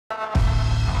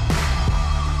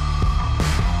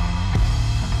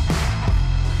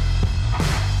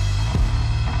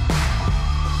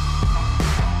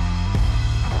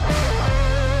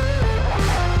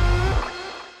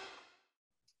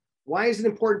Why is it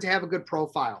important to have a good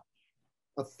profile?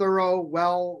 A thorough,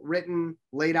 well-written,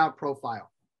 laid out profile.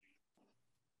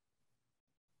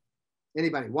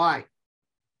 Anybody, why?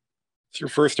 It's your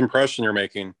first impression you're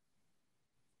making.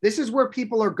 This is where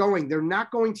people are going. They're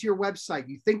not going to your website.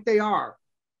 You think they are,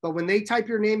 but when they type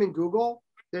your name in Google,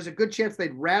 there's a good chance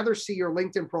they'd rather see your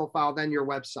LinkedIn profile than your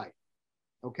website.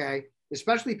 Okay.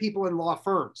 Especially people in law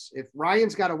firms. If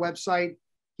Ryan's got a website,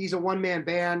 he's a one-man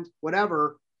band,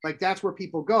 whatever, like that's where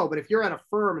people go. But if you're at a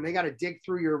firm and they got to dig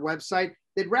through your website,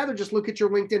 they'd rather just look at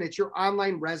your LinkedIn. It's your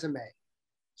online resume.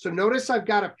 So notice I've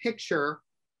got a picture,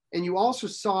 and you also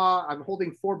saw, I'm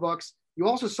holding 4 books. You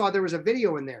also saw there was a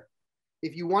video in there.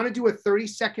 If you want to do a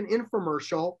 30-second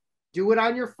infomercial, do it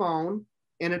on your phone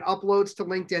and it uploads to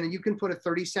LinkedIn and you can put a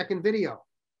 30-second video.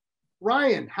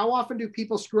 Ryan, how often do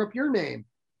people screw up your name?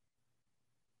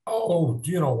 Oh,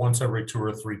 once every 2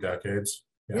 or 3 decades.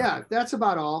 Yeah, that's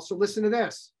about all. So listen to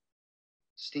this.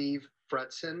 Steve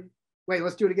Fretson. Wait,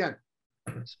 let's do it again.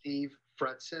 Steve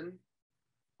Fretson.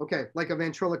 Okay, like a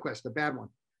ventriloquist, a bad one.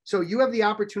 So you have the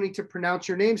opportunity to pronounce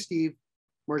your name, Steve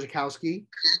Marjakowski,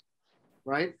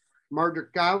 right?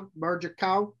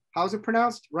 Marjakow. How's it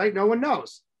pronounced? Right? No one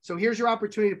knows. So here's your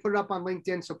opportunity to put it up on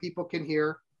LinkedIn so people can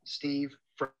hear. Steve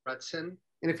Fretson.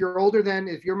 And if you're older than,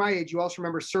 if you're my age, you also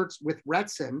remember search with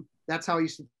Retson. That's how I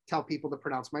used to tell people to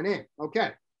pronounce my name.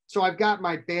 Okay. So I've got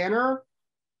my banner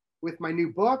with my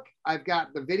new book. I've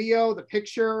got the video, the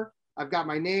picture. I've got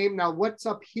my name. Now what's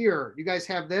up here? You guys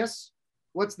have this?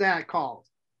 What's that called?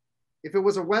 If it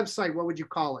was a website, what would you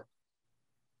call it?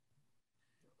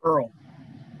 URL.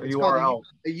 A URL.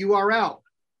 A URL.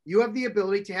 You have the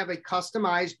ability to have a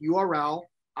customized URL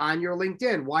on your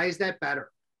LinkedIn. Why is that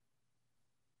better?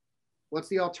 What's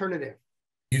the alternative?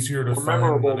 Easier to find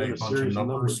than a bunch of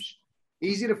numbers.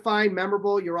 Easy to find,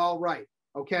 memorable, you're all right.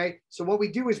 Okay. So what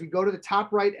we do is we go to the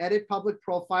top right, edit public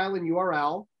profile and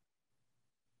URL.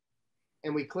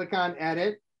 And we click on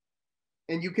edit.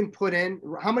 And you can put in,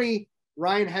 how many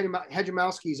Ryan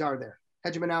Hegemanowskis are there?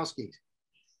 Hegemanowskis.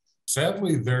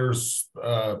 Sadly, there's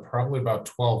probably about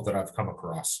 12 that I've come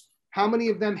across. How many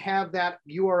of them have that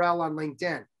URL on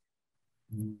LinkedIn?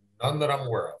 None that I'm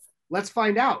aware of. Let's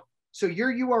find out. So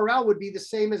your URL would be the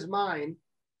same as mine.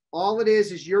 All it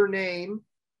is your name,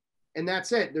 and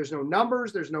that's it. There's no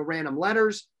numbers. There's no random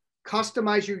letters.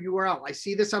 Customize your URL. I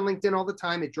see this on LinkedIn all the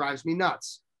time. It drives me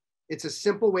nuts. It's a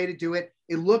simple way to do it.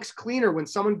 It looks cleaner when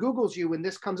someone Googles you. When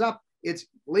this comes up, it's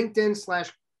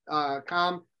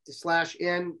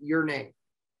LinkedIn.com/in your name.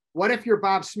 What if you're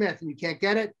Bob Smith and you can't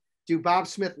get it? Do Bob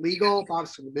Smith Legal, Bob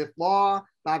Smith Law,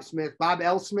 Bob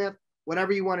L. Smith,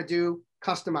 whatever you want to do,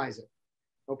 customize it.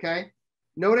 Okay.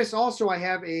 Notice also I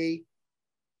have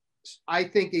I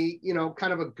think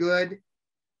kind of a good,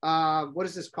 what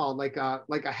is this called? Like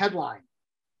a headline.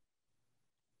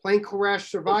 Plane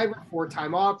crash survivor,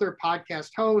 4-time author,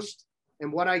 podcast host,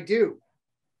 and what I do.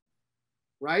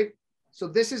 Right? So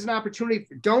this is an opportunity.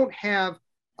 Don't have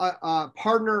a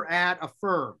partner at a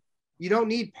firm. You don't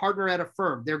need partner at a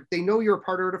firm. They know you're a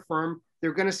partner at a firm.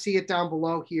 They're going to see it down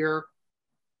below here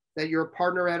that you're a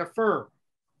partner at a firm.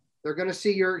 They're going to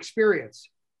see your experience.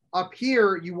 Up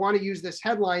here, you want to use this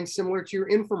headline similar to your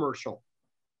infomercial.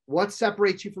 What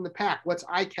separates you from the pack? What's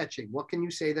eye-catching? What can you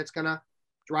say that's going to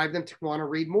drive them to want to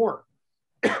read more?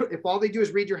 If all they do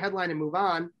is read your headline and move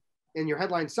on, and your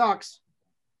headline sucks.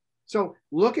 So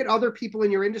look at other people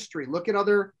in your industry. Look at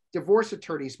other divorce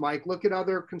attorneys, Mike. Look at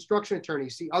other construction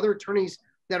attorneys. See other attorneys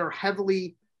that are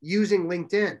heavily using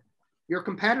LinkedIn. Your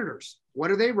competitors, what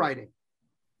are they writing?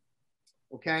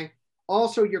 Okay.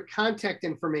 Also, your contact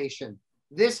information.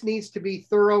 This needs to be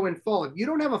thorough and full. If you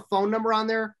don't have a phone number on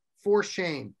there, for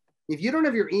shame. If you don't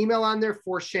have your email on there,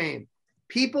 for shame.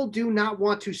 People do not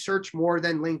want to search more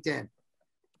than LinkedIn.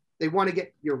 They want to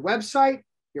get your website,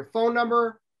 your phone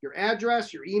number, your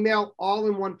address, your email, all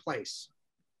in one place.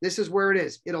 This is where it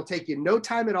is. It'll take you no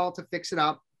time at all to fix it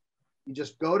up. You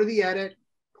just go to the edit,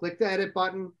 click the edit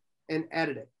button, and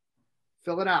edit it.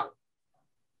 Fill it out.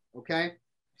 Okay?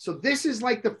 So this is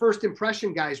like the first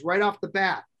impression, guys, right off the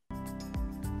bat.